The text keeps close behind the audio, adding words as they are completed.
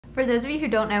For those of you who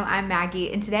don't know, I'm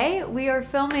Maggie, and today we are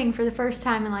filming for the first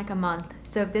time in like a month.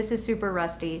 So if this is super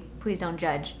rusty, please don't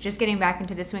judge. Just getting back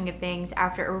into the swing of things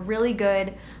after a really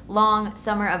good long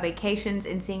summer of vacations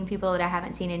and seeing people that I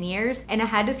haven't seen in years. And I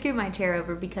had to scoot my chair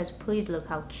over because please look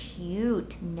how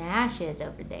cute Nash is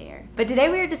over there. But today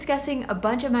we are discussing a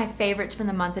bunch of my favorites from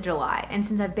the month of July. And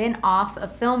since I've been off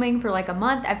of filming for like a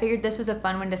month, I figured this was a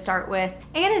fun one to start with.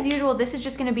 And as usual, this is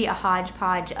just gonna be a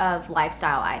hodgepodge of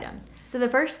lifestyle items. So the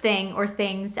first thing, or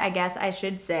things I guess I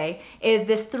should say, is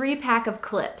this 3-pack of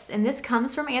clips. And this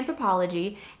comes from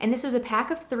Anthropologie, and this was a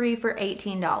pack of 3 for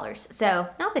 $18. So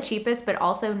not the cheapest, but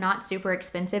also not super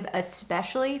expensive,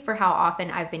 especially for how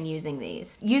often I've been using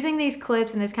these. Using these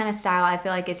clips and this kind of style I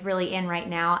feel like is really in right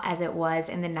now as it was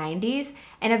in the 90s.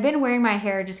 And I've been wearing my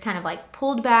hair just kind of like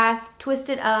pulled back,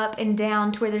 twisted up and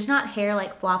down to where there's not hair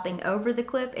like flopping over the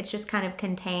clip. It's just kind of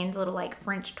contained, little like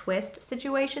French twist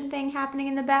situation thing happening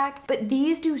in the back. But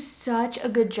these do such a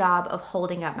good job of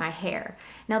holding up my hair.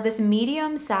 Now this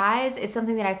medium size is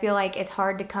something that I feel like is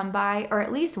hard to come by, or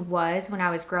at least was when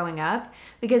I was growing up,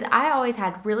 because I always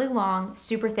had really long,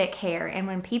 super thick hair. And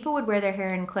when people would wear their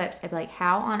hair in clips, I'd be like,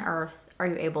 how on earth are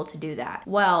you able to do that?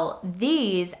 Well,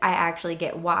 these I actually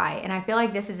get why, and I feel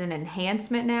like this is an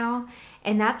enhancement now,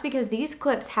 and that's because these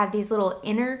clips have these little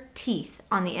inner teeth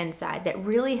on the inside that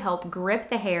really help grip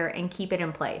the hair and keep it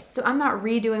in place. So I'm not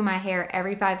redoing my hair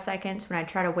every 5 seconds when I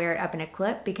try to wear it up in a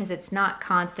clip because it's not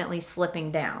constantly slipping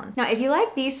down. Now, if you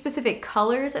like these specific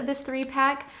colors of this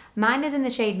 3-pack, mine is in the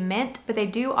shade Mint, but they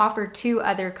do offer 2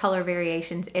 other color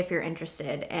variations if you're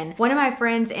interested. And one of my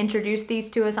friends introduced these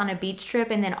to us on a beach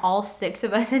trip, and then all 6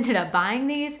 of us ended up buying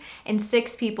these, and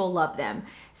 6 people love them.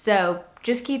 So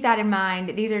just keep that in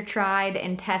mind. These are tried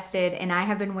and tested, and I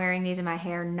have been wearing these in my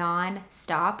hair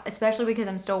non-stop, especially because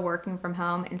I'm still working from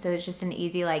home, and so it's just an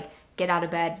easy like get out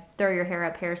of bed, throw your hair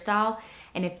up hairstyle.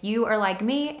 And if you are like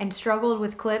me and struggled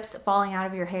with clips falling out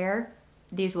of your hair,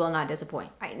 these will not disappoint.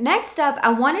 All right, next up, I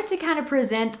wanted to kind of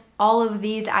present all of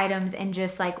these items in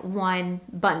just like one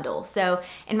bundle. So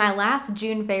in my last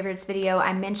June favorites video,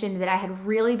 I mentioned that I had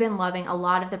really been loving a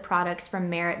lot of the products from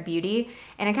Merit Beauty,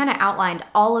 and I kind of outlined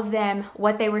all of them,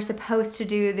 what they were supposed to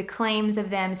do, the claims of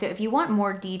them. So if you want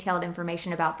more detailed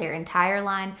information about their entire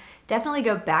line, definitely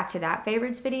go back to that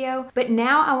favorites video. But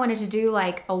now I wanted to do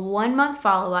like a 1-month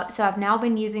follow-up. So I've now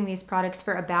been using these products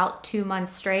for about 2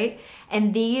 months straight,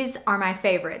 and these are my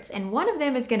favorites. And one of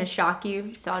them is gonna shock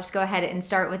you, so I'll just go ahead and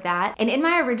start with that. And in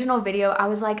my original video, I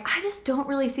was like, I just don't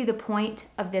really see the point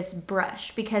of this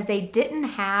brush because they didn't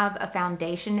have a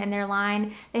foundation in their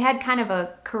line. They had kind of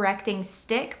a correcting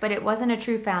stick, but it wasn't a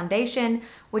true foundation,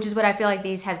 which is what I feel like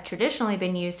these have traditionally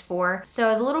been used for. So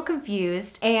I was a little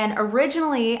confused. And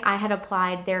originally I had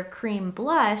applied their cream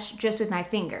blush just with my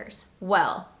fingers.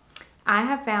 Well, I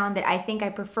have found that I think I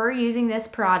prefer using this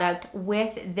product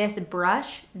with this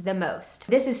brush the most.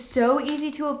 This is so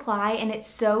easy to apply and it's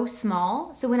so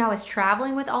small. So when I was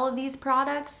traveling with all of these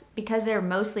products, because they're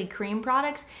mostly cream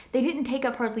products, they didn't take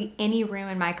up hardly any room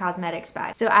in my cosmetics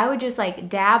bag. So I would just like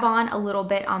dab on a little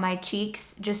bit on my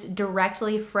cheeks just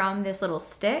directly from this little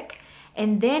stick,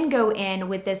 and then go in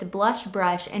with this blush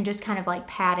brush and just kind of like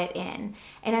pat it in.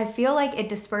 And I feel like it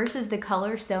disperses the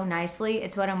color so nicely.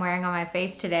 It's what I'm wearing on my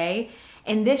face today.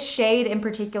 And this shade in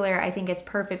particular, I think is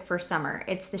perfect for summer.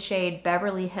 It's the shade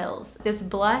Beverly Hills. This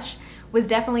blush was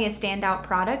definitely a standout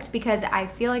product because I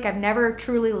feel like I've never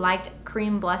truly liked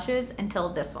cream blushes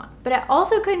until this one. But I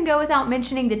also couldn't go without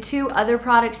mentioning the 2 other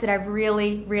products that I've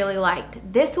really, really liked.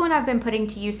 This one I've been putting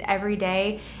to use every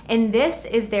day, and this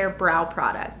is their brow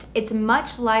product. It's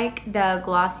much like the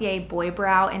Glossier Boy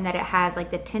Brow in that it has like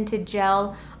the tinted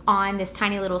gel on this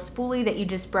tiny little spoolie that you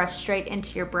just brush straight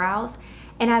into your brows.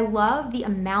 And I love the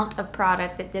amount of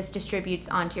product that this distributes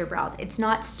onto your brows. It's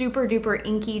not super duper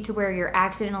inky to where you're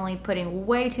accidentally putting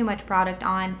way too much product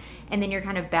on and then you're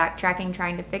kind of backtracking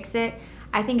trying to fix it.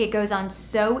 I think it goes on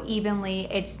so evenly.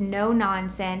 It's no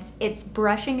nonsense. It's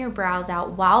brushing your brows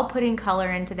out while putting color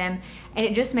into them, and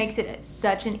it just makes it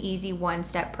such an easy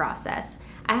 1-step process.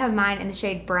 I have mine in the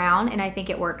shade brown, and I think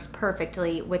it works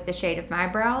perfectly with the shade of my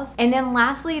brows. And then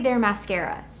lastly, their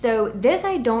mascara. So this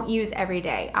I don't use every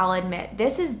day, I'll admit.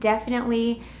 This is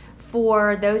definitely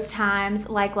for those times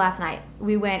like last night.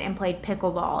 We went and played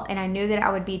pickleball, and I knew that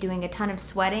I would be doing a ton of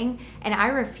sweating, and I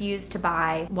refused to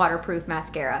buy waterproof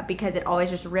mascara because it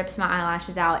always just rips my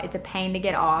eyelashes out. It's a pain to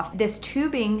get off. This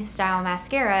tubing style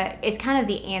mascara is kind of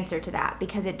the answer to that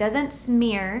because it doesn't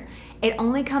smear. It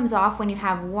only comes off when you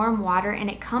have warm water, and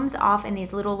it comes off in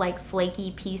these little like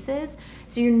flaky pieces.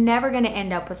 So you're never gonna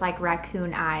end up with like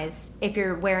raccoon eyes if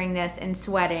you're wearing this and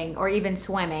sweating or even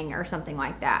swimming or something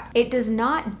like that. It does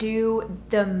not do do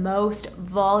the most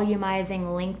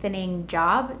volumizing, lengthening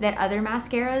job that other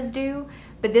mascaras do.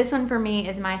 But this one for me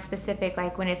is my specific,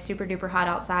 like when it's super duper hot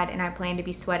outside and I plan to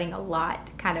be sweating a lot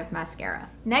kind of mascara.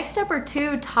 Next up are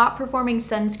 2 top performing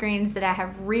sunscreens that I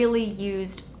have really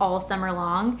used all summer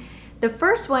long. The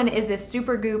first one is this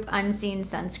Supergoop Unseen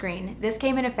Sunscreen. This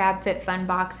came in a FabFitFun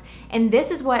box, and this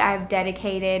is what I've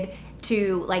dedicated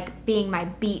to like being my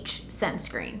beach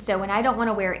sunscreen. So when I don't want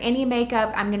to wear any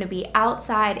makeup, I'm gonna be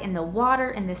outside in the water,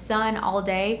 in the sun all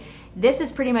day. This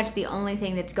is pretty much the only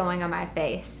thing that's going on my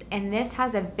face. And this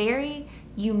has a very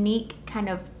unique kind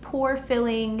of pore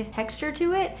filling texture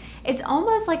to it. It's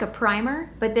almost like a primer,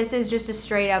 but this is just a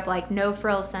straight up like no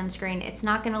frill sunscreen. It's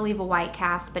not gonna leave a white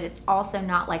cast, but it's also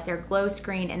not like their glow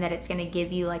screen and that it's gonna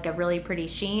give you like a really pretty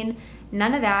sheen.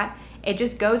 None of that. It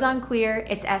just goes on clear.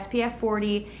 It's SPF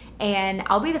 40. And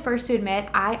I'll be the first to admit,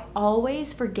 I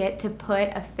always forget to put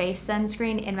a face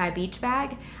sunscreen in my beach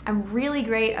bag. I'm really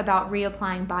great about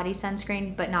reapplying body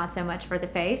sunscreen, but not so much for the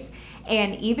face.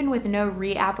 And even with no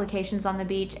reapplications on the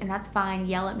beach, and that's fine,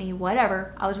 yell at me,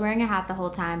 whatever. I was wearing a hat the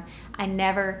whole time. I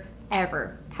never,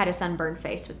 ever had a sunburned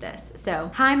face with this.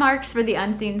 So high marks for the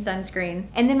Unseen sunscreen.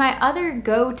 And then my other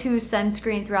go-to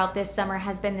sunscreen throughout this summer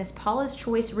has been this Paula's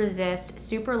Choice Resist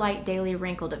Super Light Daily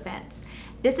Wrinkle Defense.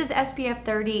 This is SPF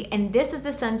 30, and this is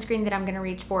the sunscreen that I'm gonna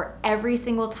reach for every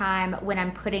single time when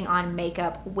I'm putting on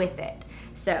makeup with it.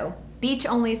 So beach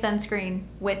only sunscreen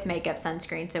with makeup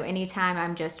sunscreen. So anytime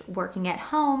I'm just working at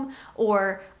home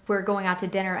or we're going out to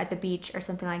dinner at the beach or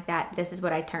something like that, this is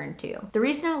what I turn to. The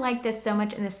reason I like this so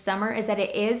much in the summer is that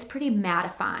it is pretty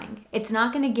mattifying. It's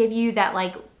not gonna give you that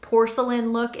like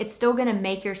porcelain look. It's still gonna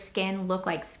make your skin look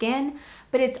like skin,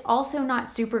 but it's also not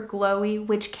super glowy,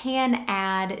 which can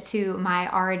add to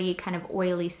my already kind of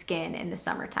oily skin in the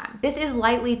summertime. This is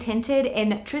lightly tinted,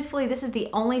 and truthfully, this is the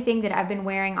only thing that I've been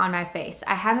wearing on my face.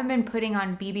 I haven't been putting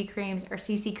on BB creams or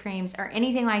CC creams or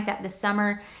anything like that this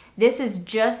summer. This is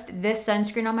just this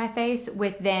sunscreen on my face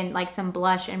with then like some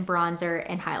blush and bronzer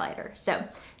and highlighter. So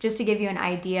just to give you an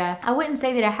idea, I wouldn't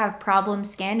say that I have problem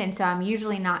skin, and so I'm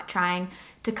usually not trying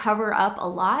to cover up a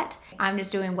lot. I'm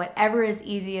just doing whatever is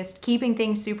easiest, keeping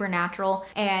things super natural,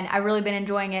 and I've really been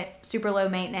enjoying it, super low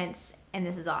maintenance, and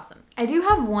this is awesome. I do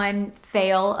have one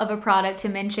fail of a product to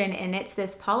mention, and it's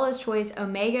this Paula's Choice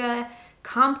Omega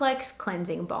Complex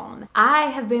Cleansing Balm. I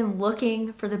have been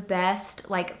looking for the best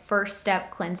like first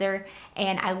step cleanser,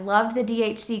 and I loved the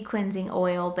DHC cleansing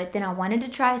oil, but then I wanted to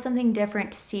try something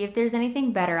different to see if there's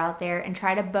anything better out there and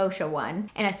tried a Boscia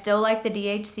one, and I still like the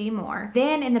DHC more.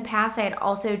 Then in the past I had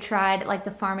also tried like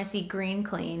the Pharmacy Green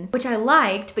Clean, which I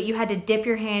liked, but you had to dip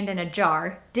your hand in a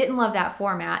jar. Didn't love that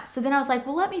format. So then I was like,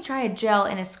 well, let me try a gel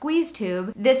in a squeeze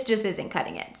tube. This just isn't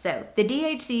cutting it. So the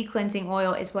DHC cleansing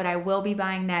oil is what I will be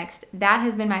buying next. That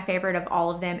has been my favorite of all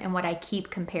of them and what I keep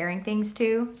comparing things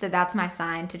to. So that's my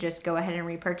sign to just go ahead and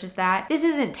repurchase that. This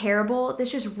isn't terrible.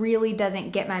 This just really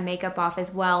doesn't get my makeup off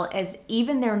as well as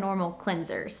even their normal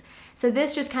cleansers. So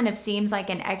this just kind of seems like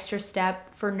an extra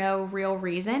step for no real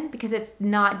reason because it's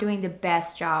not doing the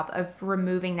best job of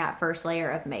removing that first layer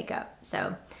of makeup.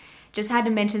 So just had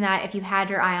to mention that if you had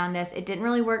your eye on this. It didn't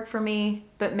really work for me,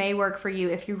 but may work for you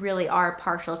if you really are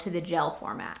partial to the gel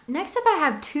format. Next up, I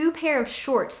have 2 pair of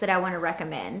shorts that I want to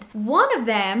recommend. One of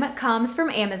them comes from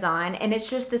Amazon, and it's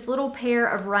just this little pair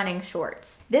of running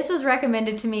shorts. This was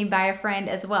recommended to me by a friend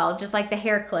as well, just like the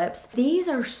hair clips. These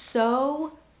are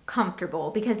so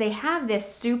comfortable because they have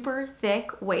this super thick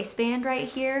waistband right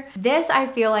here. This I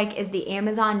feel like is the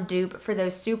Amazon dupe for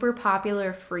those super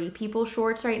popular Free People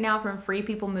shorts right now from Free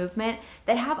People Movement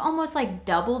that have almost like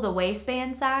double the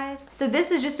waistband size. So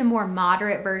this is just a more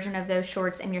moderate version of those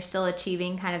shorts and you're still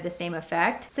achieving kind of the same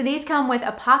effect. So these come with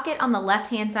a pocket on the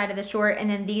left-hand side of the short, and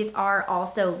then these are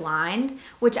also lined,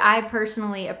 which I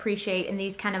personally appreciate in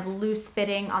these kind of loose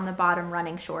fitting on the bottom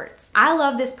running shorts. I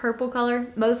love this purple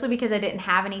color mostly because I didn't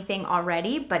have anything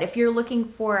already, but if you're looking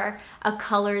for a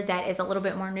color that is a little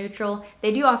bit more neutral,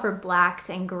 they do offer blacks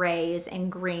and grays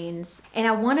and greens. And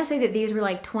I want to say that these were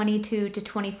like $22 to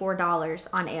 $24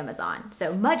 on Amazon.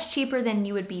 So much cheaper than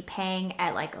you would be paying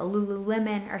at like a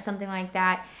Lululemon or something like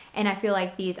that. And I feel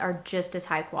like these are just as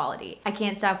high quality. I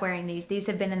can't stop wearing these. These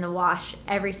have been in the wash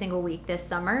every single week this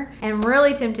summer, and I'm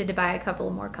really tempted to buy a couple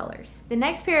more colors. The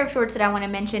next pair of shorts that I want to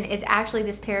mention is actually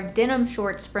this pair of denim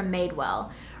shorts from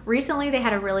Madewell. Recently they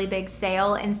had a really big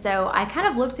sale, and so I kind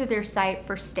of looked through their site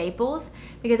for staples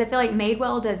because I feel like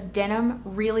Madewell does denim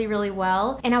really, really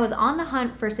well. And I was on the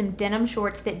hunt for some denim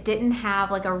shorts that didn't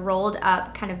have like a rolled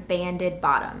up kind of banded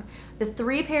bottom. The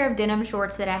 3 pair of denim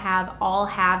shorts that I have all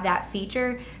have that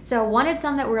feature, so I wanted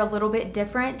some that were a little bit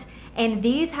different. And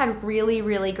these had really,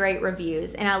 really great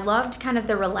reviews. And I loved kind of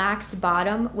the relaxed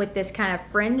bottom with this kind of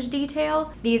fringe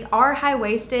detail. These are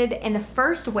high-waisted, and the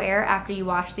first wear after you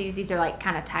wash these are like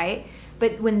kind of tight.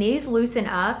 But when these loosen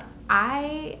up,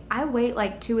 I wait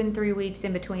like 2 and 3 weeks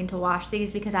in between to wash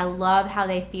these because I love how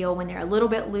they feel when they're a little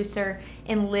bit looser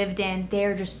and lived in.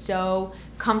 They're just so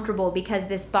comfortable because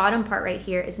this bottom part right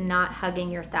here is not hugging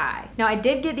your thigh. Now I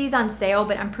did get these on sale,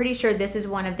 but I'm pretty sure this is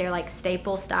one of their like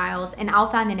staple styles, and I'll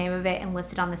find the name of it and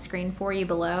list it on the screen for you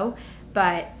below.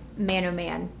 But man, oh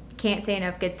man, can't say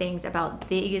enough good things about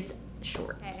these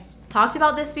shorts. Okay. Talked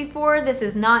about this before. This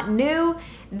is not new.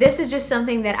 This is just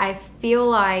something that I feel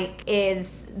like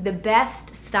is the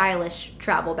best stylish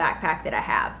travel backpack that I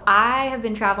have. I have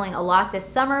been traveling a lot this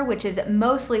summer, which is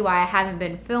mostly why I haven't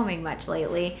been filming much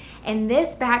lately. And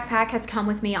this backpack has come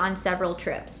with me on several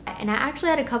trips. And I actually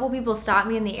had a couple people stop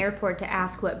me in the airport to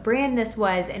ask what brand this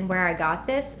was and where I got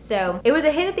this. So it was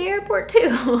a hit at the airport too.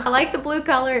 I like the blue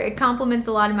color. It complements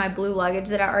a lot of my blue luggage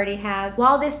that I already have.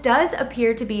 While this does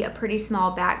appear to be a pretty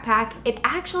small backpack, it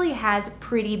actually has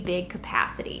pretty big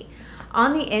capacity.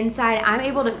 On the inside, I'm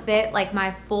able to fit like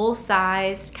my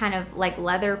full-sized kind of like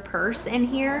leather purse in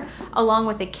here, along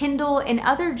with a Kindle and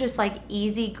other just like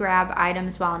easy grab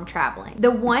items while I'm traveling. The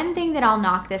one thing that I'll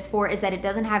knock this for is that it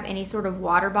doesn't have any sort of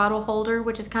water bottle holder,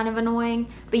 which is kind of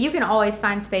annoying, but you can always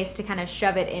find space to kind of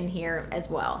shove it in here as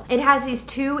well. It has these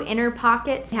 2 inner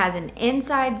pockets. It has an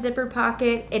inside zipper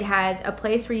pocket. It has a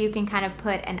place where you can kind of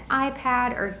put an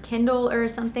iPad or Kindle or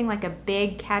something, like a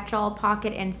big catch-all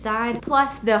pocket inside,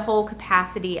 plus the whole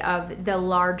capacity of the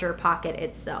larger pocket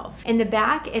itself. In the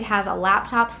back, it has a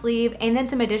laptop sleeve and then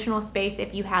some additional space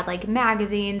if you had like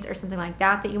magazines or something like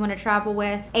that that you want to travel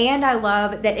with. And I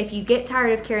love that if you get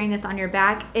tired of carrying this on your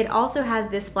back, it also has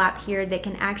this flap here that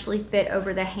can actually fit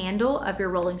over the handle of your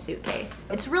rolling suitcase.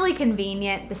 It's really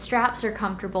convenient. The straps are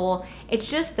comfortable. It's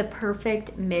just the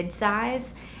perfect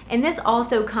mid-size. And this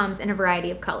also comes in a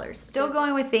variety of colors. Still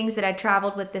going with things that I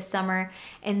traveled with this summer,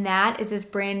 and that is this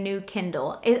brand new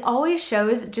Kindle. It always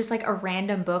shows just like a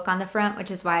random book on the front,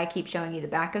 which is why I keep showing you the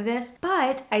back of this.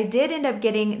 But I did end up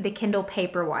getting the Kindle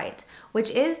Paperwhite, which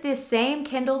is this same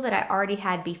Kindle that I already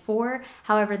had before.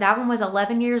 However, that one was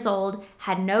 11 years old,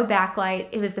 had no backlight.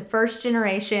 It was the first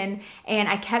generation, and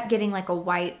I kept getting like a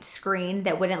white screen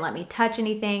that wouldn't let me touch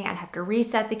anything. I'd have to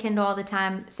reset the Kindle all the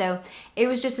time. So it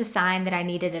was just a sign that I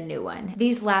needed a new one.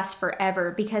 These last forever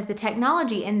because the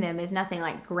technology in them is nothing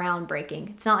like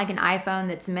groundbreaking. It's not like an iPhone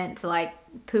that's meant to like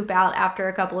poop out after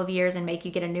a couple of years and make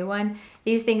you get a new one.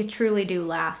 These things truly do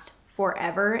last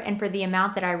forever, and for the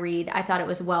amount that I read, I thought it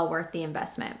was well worth the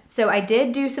investment. So I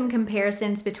did do some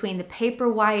comparisons between the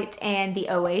Paperwhite and the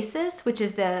Oasis, which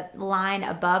is the line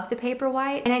above the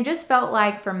Paperwhite, and I just felt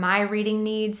like for my reading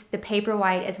needs, the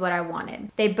Paperwhite is what I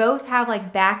wanted. They both have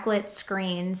like backlit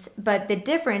screens, but the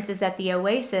difference is that the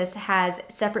Oasis has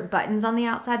separate buttons on the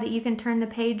outside that you can turn the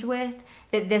page with,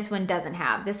 that this one doesn't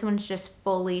have. This one's just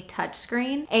fully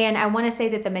touchscreen. And I wanna say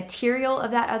that the material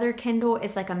of that other Kindle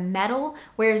is like a metal,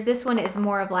 whereas this one is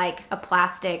more of like a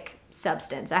plastic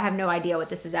substance. I have no idea what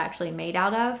this is actually made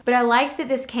out of, but I liked that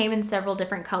this came in several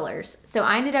different colors. So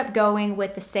I ended up going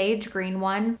with the sage green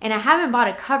one, and I haven't bought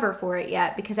a cover for it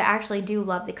yet because I actually do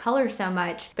love the color so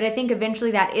much, but I think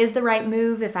eventually that is the right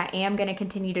move if I am gonna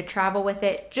continue to travel with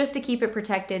it, just to keep it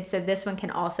protected so this one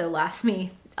can also last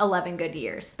me 11 good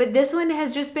years. But this one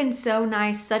has just been so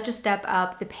nice, such a step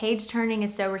up. The page turning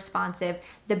is so responsive.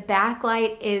 The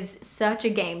backlight is such a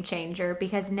game changer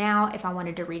because now if I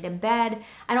wanted to read in bed,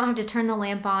 I don't have to turn the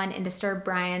lamp on and disturb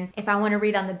Brian. If I want to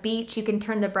read on the beach, you can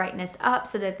turn the brightness up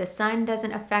so that the sun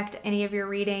doesn't affect any of your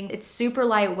reading. It's super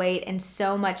lightweight and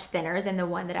so much thinner than the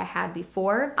one that I had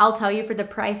before. I'll tell you, for the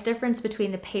price difference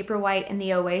between the Paperwhite and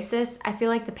the Oasis, I feel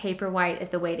like the Paperwhite is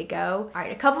the way to go. All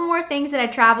right, a couple more things that I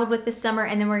traveled with this summer,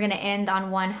 and then we're gonna end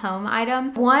on one home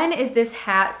item. One is this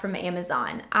hat from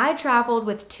Amazon. I traveled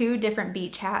with 2 different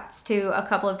beach hats to a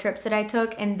couple of trips that I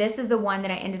took, and this is the one that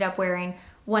I ended up wearing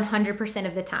 100%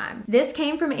 of the time. This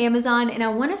came from Amazon, and I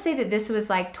want to say that this was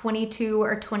like $22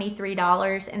 or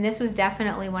 $23, and this was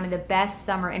definitely one of the best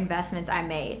summer investments I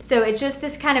made. So it's just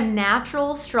this kind of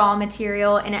natural straw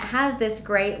material, and it has this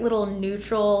great little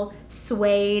neutral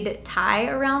suede tie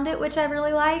around it, which I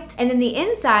really liked. And then the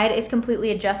inside is completely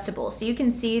adjustable, so you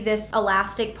can see this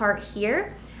elastic part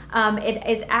here. It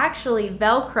is actually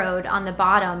Velcroed on the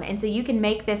bottom, and so you can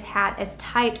make this hat as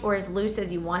tight or as loose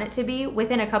as you want it to be,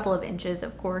 within a couple of inches,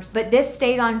 of course. But this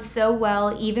stayed on so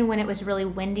well, even when it was really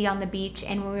windy on the beach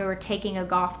and when we were taking a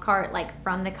golf cart like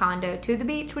from the condo to the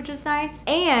beach, which was nice.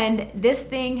 And this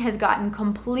thing has gotten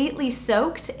completely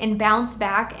soaked and bounced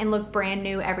back and looked brand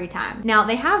new every time. Now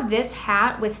they have this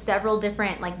hat with several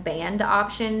different like band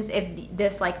options if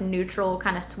this like neutral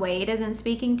kind of suede isn't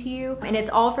speaking to you, and it's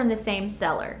all from the same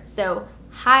seller. So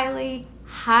highly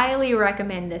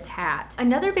recommend this hat.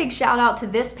 Another big shout out to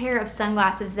this pair of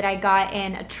sunglasses that I got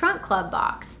in a trunk club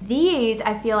box. These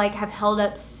I feel like have held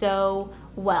up so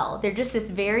well. They're just this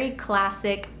very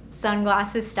classic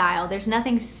sunglasses style. There's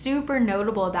nothing super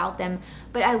notable about them,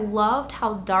 but I loved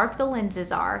how dark the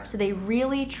lenses are. So they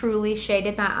really truly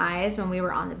shaded my eyes when we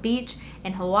were on the beach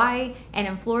in Hawaii and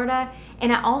in Florida.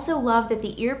 And I also love that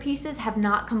the earpieces have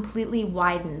not completely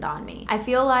widened on me. I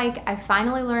feel like I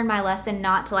finally learned my lesson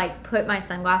not to like put my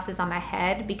sunglasses on my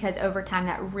head, because over time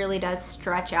that really does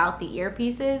stretch out the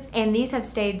earpieces. And these have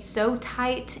stayed so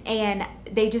tight and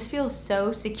they just feel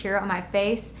so secure on my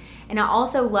face. And I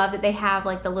also love that they have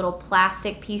like the little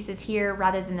plastic pieces here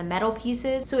rather than the metal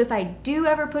pieces. So if I do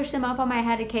ever push them up on my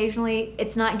head occasionally,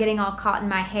 it's not getting all caught in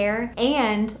my hair.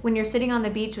 And when you're sitting on the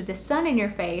beach with the sun in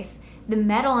your face, the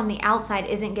metal on the outside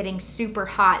isn't getting super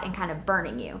hot and kind of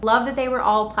burning you. Love that they were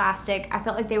all plastic. I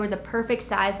felt like they were the perfect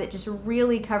size that just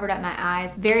really covered up my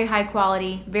eyes. Very high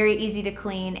quality, very easy to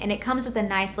clean, and it comes with a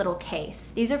nice little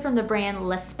case. These are from the brand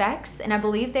Le Specs, and I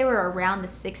believe they were around the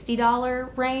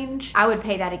 $60 range. I would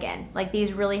pay that again. Like,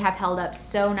 these really have held up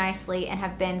so nicely and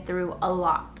have been through a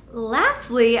lot.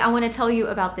 Lastly, I want to tell you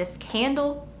about this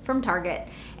candle from Target.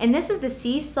 And this is the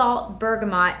Sea Salt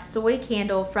Bergamot Soy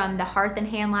Candle from the Hearth and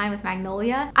Hand line with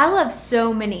Magnolia. I love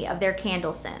so many of their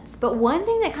candle scents, but one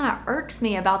thing that kind of irks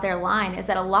me about their line is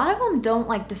that a lot of them don't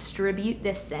like distribute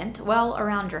this scent well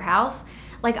around your house.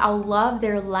 Like, I'll love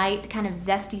their light kind of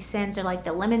zesty scents or like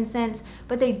the lemon scents,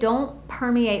 but they don't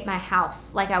permeate my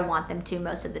house like I want them to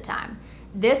most of the time.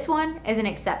 This one is an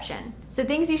exception. So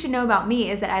things you should know about me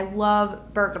is that I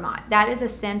love bergamot. That is a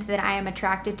scent that I am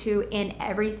attracted to in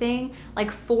everything.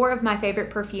 Like 4 of my favorite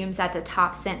perfumes, that's a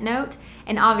top scent note.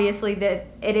 And obviously that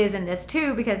it is in this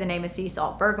too, because the name is Sea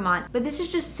Salt Bergamot. But this is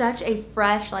just such a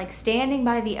fresh, like standing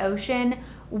by the ocean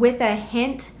with a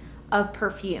hint of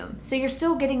perfume. So you're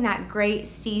still getting that great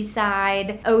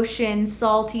seaside, ocean,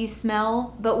 salty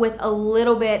smell, but with a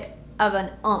little bit of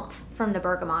an oomph from the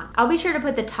bergamot. I'll be sure to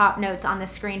put the top notes on the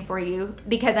screen for you,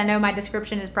 because I know my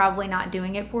description is probably not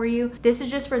doing it for you. This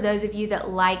is just for those of you that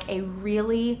like a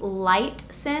really light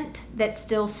scent that's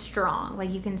still strong. Like,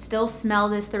 you can still smell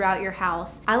this throughout your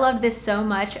house. I loved this so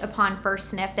much upon first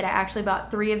sniff that I actually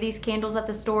bought 3 of these candles at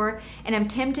the store, and I'm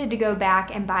tempted to go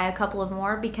back and buy a couple of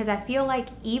more, because I feel like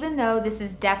even though this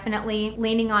is definitely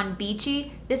leaning on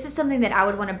beachy, this is something that I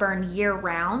would want to burn year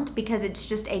round, because it's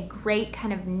just a great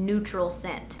kind of neutral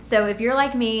scent. So if you're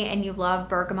like me and you love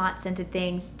bergamot scented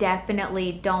things,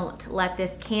 definitely don't let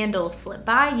this candle slip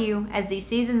by you as these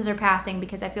seasons are passing,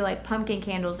 because I feel like pumpkin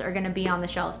candles are gonna be on the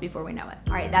shelves before we know it.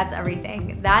 All right, that's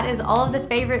everything. That is all of the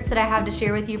favorites that I have to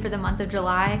share with you for the month of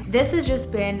July. This has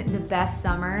just been the best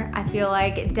summer. I feel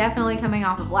like definitely coming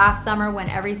off of last summer when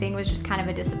everything was just kind of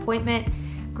a disappointment.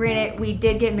 Granted, we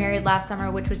did get married last summer,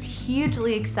 which was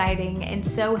hugely exciting and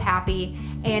so happy.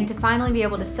 And to finally be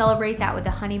able to celebrate that with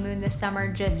a honeymoon this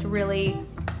summer just really,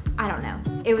 I don't know,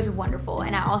 it was wonderful.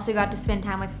 And I also got to spend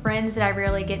time with friends that I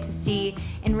rarely get to see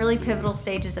in really pivotal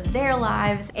stages of their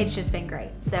lives. It's just been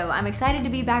great. So I'm excited to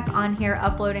be back on here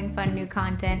uploading fun new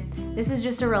content. This is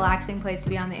just a relaxing place to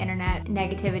be on the internet.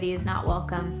 Negativity is not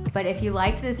welcome. But if you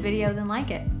liked this video, then like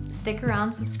it. Stick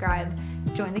around, subscribe,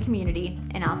 join the community,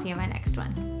 and I'll see you in my next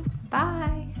one.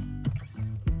 Bye.